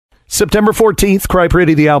September 14th, Cry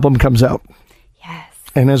Pretty, the album comes out. Yes.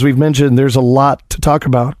 And as we've mentioned, there's a lot to talk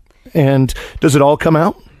about. And does it all come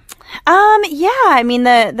out? Yeah. I mean,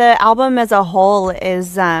 the album as a whole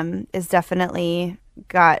is definitely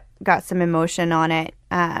got some emotion on it,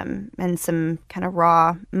 and some kind of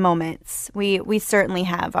raw moments. We certainly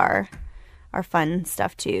have our fun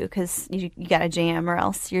stuff too, because you got to jam, or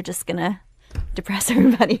else you're just gonna depress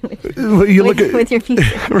everybody with your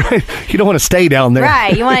music. Right. You don't want to stay down there.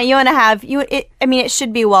 Right. You want to have it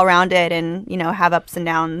should be well rounded, and have ups and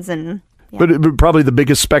downs, and yeah. But probably the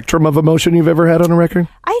biggest spectrum of emotion you've ever had on a record?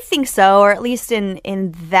 I think so, or at least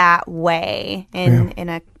in that way, in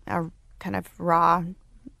a kind of raw,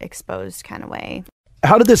 exposed kind of way.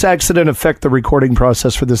 How did this accident affect the recording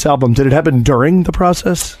process for this album? Did it happen during the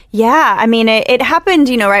process? Yeah, I mean, it happened,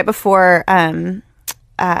 right before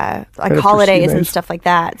like holidays and stuff like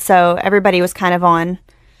that. So everybody was kind of on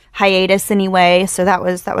hiatus anyway. So that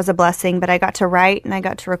was a blessing. But I got to write and I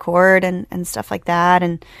got to record and stuff like that.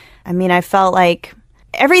 And I mean, I felt like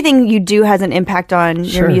everything you do has an impact on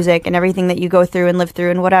your music, and everything that you go through and live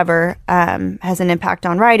through and whatever has an impact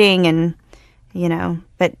on writing, and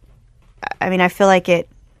but I mean, I feel like it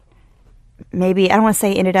maybe, I don't want to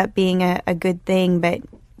say ended up being a good thing, but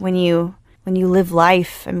when you live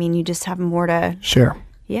life, I mean, you just have more to share.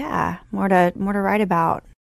 Yeah, more to write about.